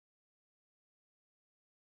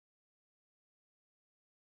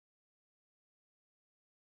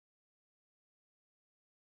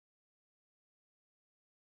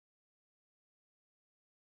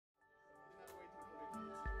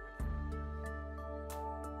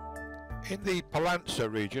In the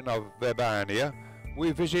Pallanza region of Baveno,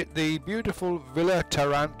 we visit the beautiful Villa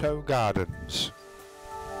Taranto Gardens.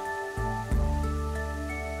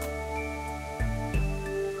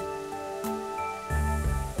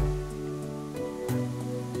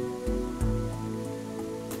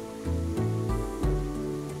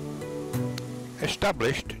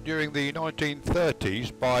 Established during the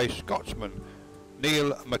 1930s by Scotsman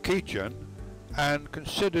Neil Macuagnaga and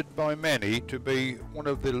considered by many to be one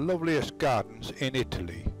of the loveliest gardens in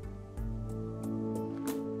Italy.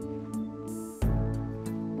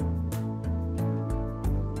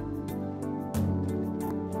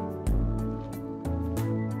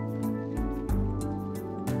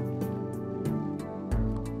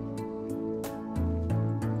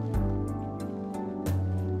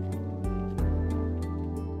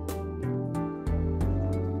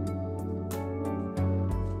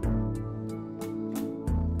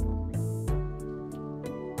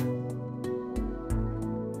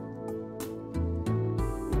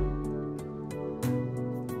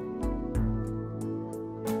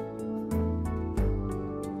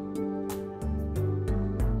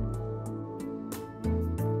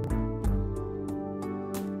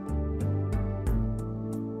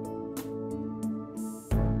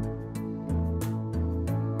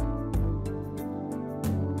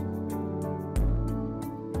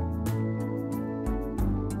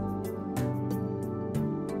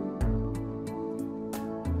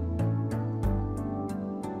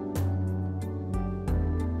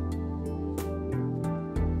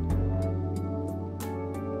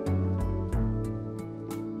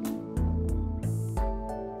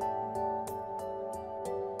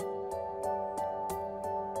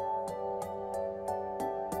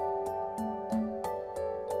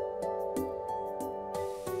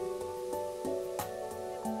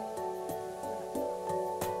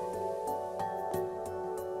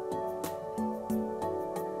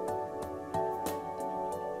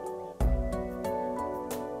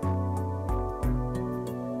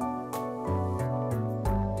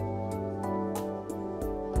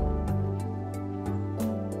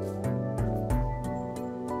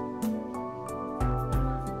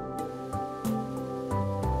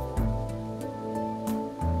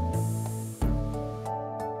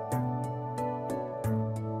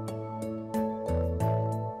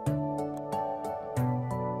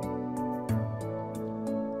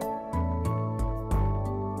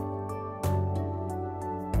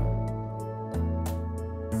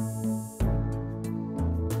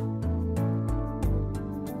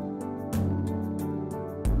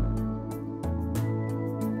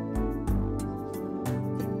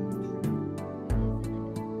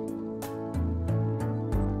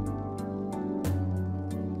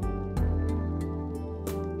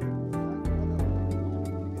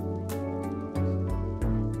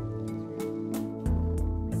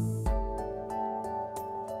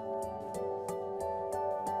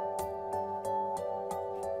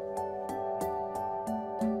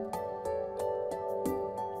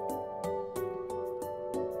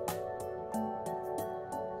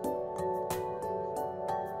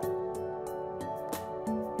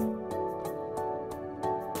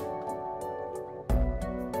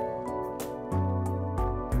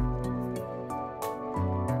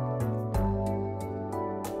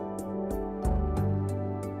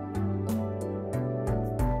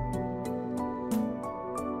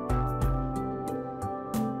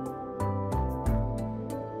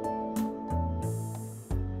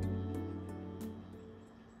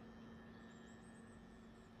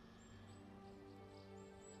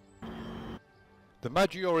 The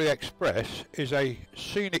Maggiore Express is a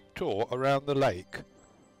scenic tour around the lake.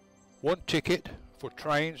 One ticket for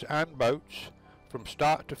trains and boats from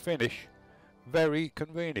start to finish, very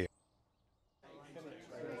convenient.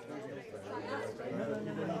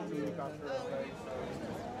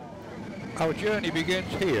 Our journey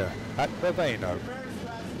begins here at Baveno.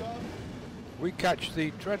 We catch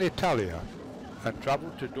the Trenitalia and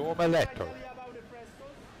travel to Dormeletto.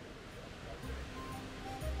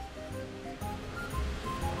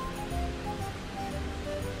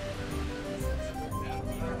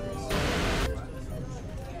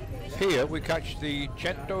 Here we catch the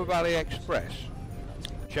Cento Valley Express.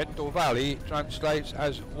 Cento Valley translates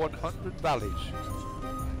as 100 valleys.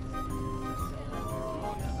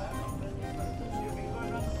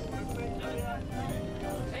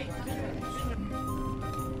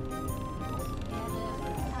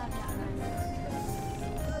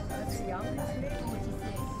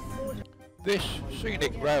 This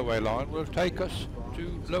scenic railway line will take us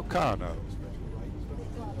to Locarno.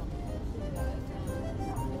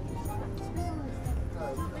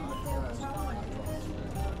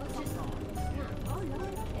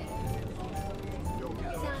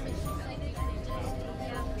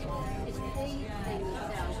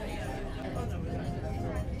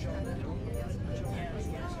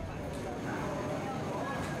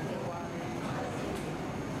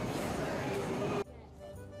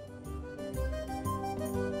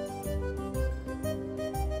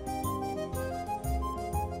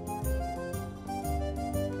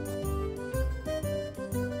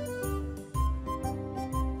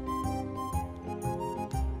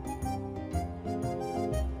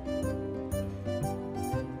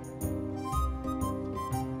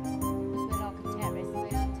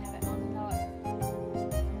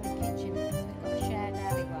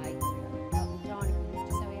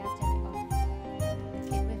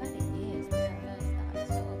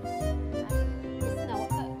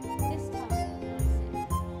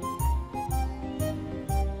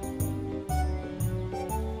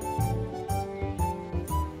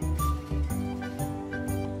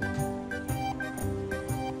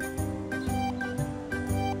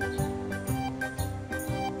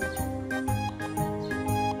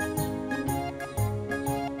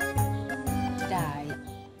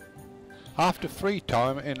 After free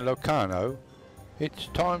time in Locarno, it's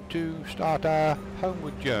time to start our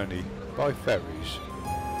homeward journey by ferries.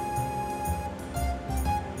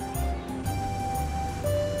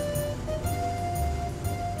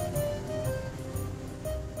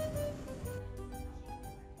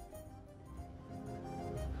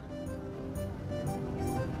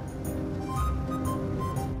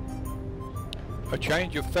 A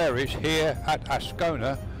change of ferries here at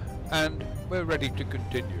Ascona, and we're ready to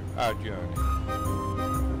continue our journey.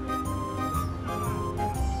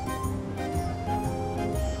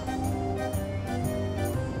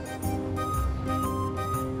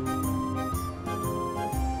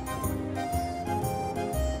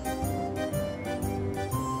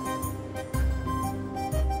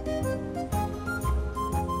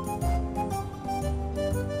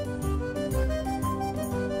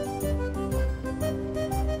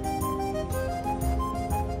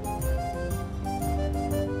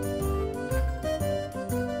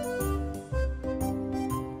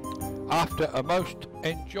 After a most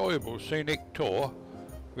enjoyable scenic tour,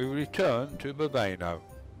 we return to Baveno.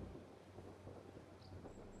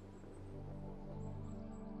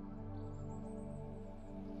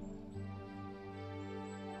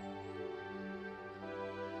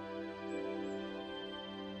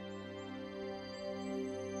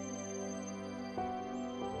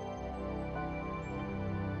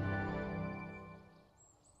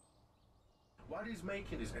 What is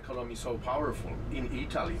making this economy so powerful in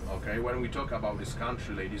Italy? Okay, when we talk about this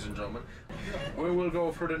country, ladies and gentlemen, we will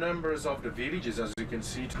go for the numbers of the villages. As you can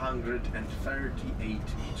see, 138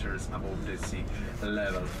 meters above the sea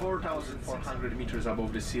level, 4,400 meters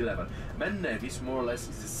above the sea level. Mennevis more or less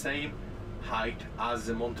is the same height as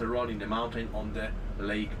the Monte in the mountain on the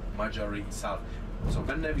Lake Maggiore itself. So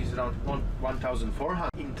Mennevis is around 1,400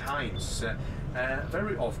 in times.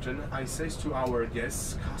 Very often I say to our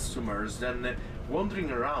guests, customers, then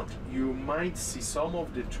wandering around, you might see some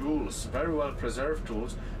of the tools, very well preserved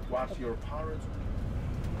tools, what your parents...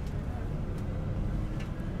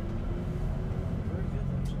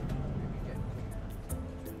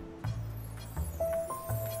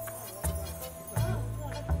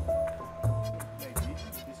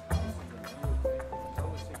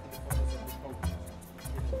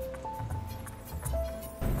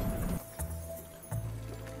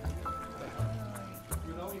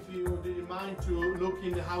 to look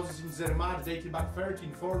in the houses in Zermatt dated back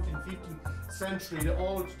 13th, 14th, 15th century, the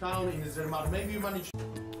old town in Zermatt. Maybe you manage.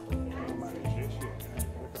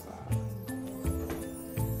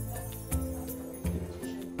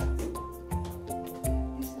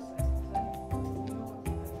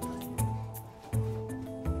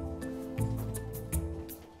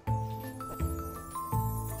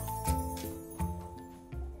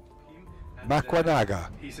 Macuagnaga,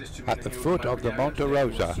 at the foot of the Monte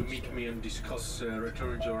Rosa. To meet me and discuss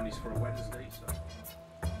return journeys for Wednesday.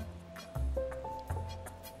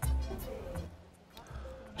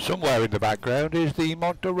 Somewhere in the background is the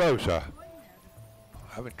Monte Rosa.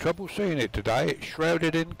 Having trouble seeing it today, it's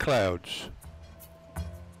shrouded in clouds.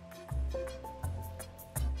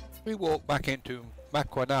 We walk back into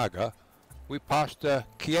Macuagnaga, we pass the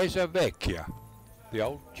Chiesa Vecchia, the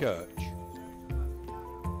old church.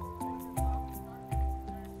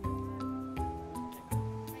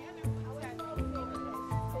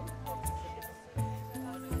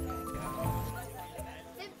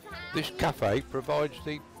 This cafe provides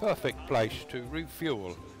the perfect place to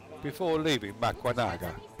refuel before leaving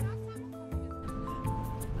Macuagnaga.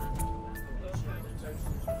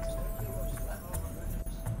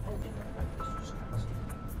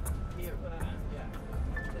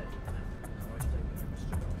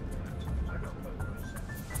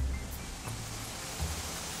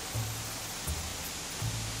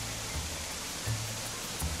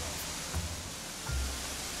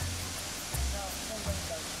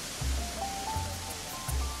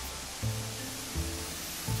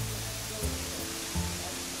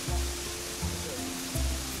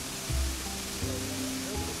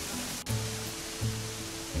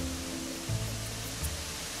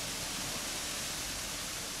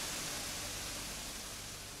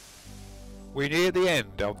 We're near the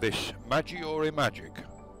end of this Maggiore magic,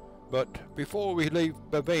 but before we leave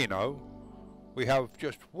Baveno, we have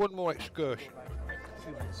just one more excursion.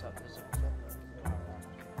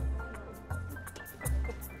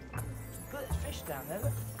 Put the fish down there,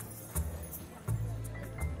 look.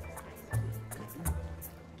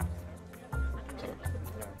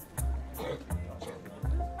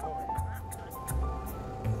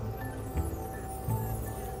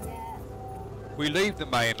 We leave the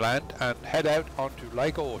mainland and head out onto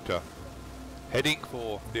Lake Orta, heading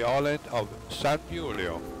for the island of San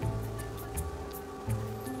Giulio.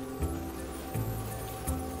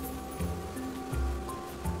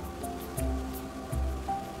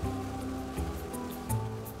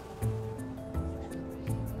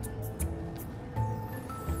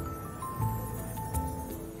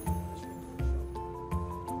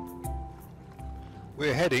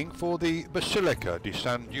 We're heading for the Basilica di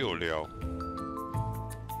San Giulio.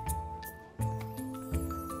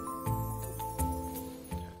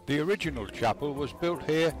 The original chapel was built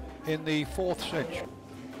here in the 4th century.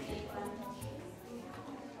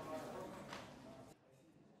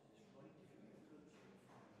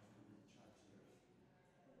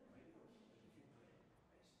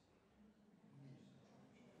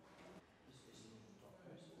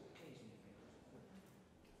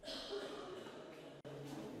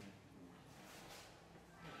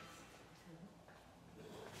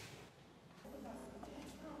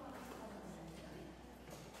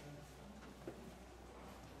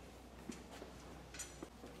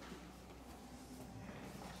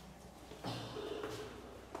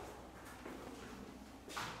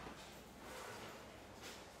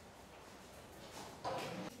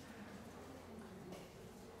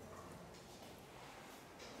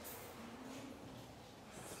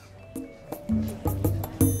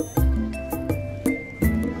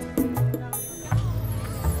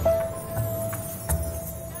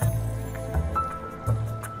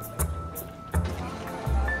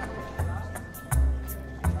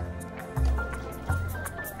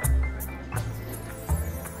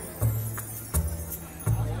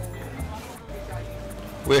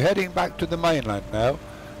 We're heading back to the mainland now,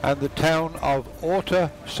 and the town of Orta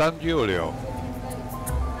San Giulio.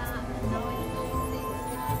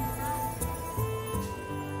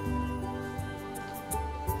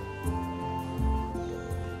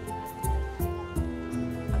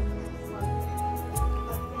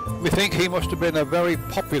 We think he must have been a very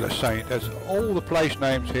popular saint, as all the place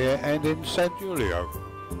names here end in San Giulio.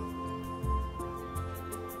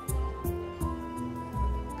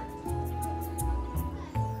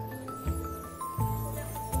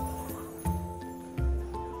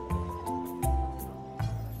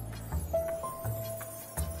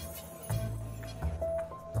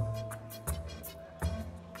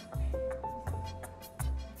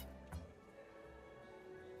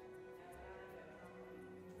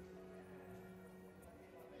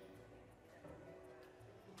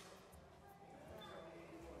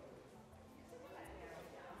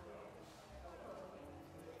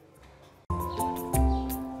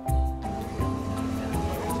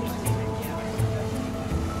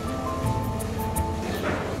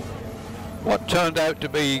 What turned out to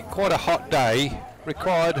be quite a hot day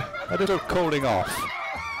required a little cooling off.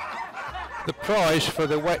 The prize for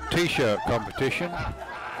the wet t-shirt competition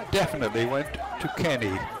definitely went to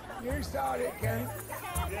Kenny. You started, Ken.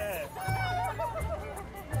 Yeah.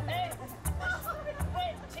 Hey,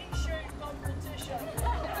 wet t-shirt competition.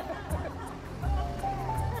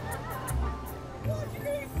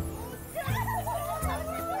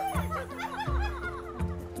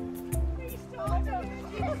 He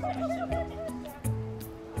started.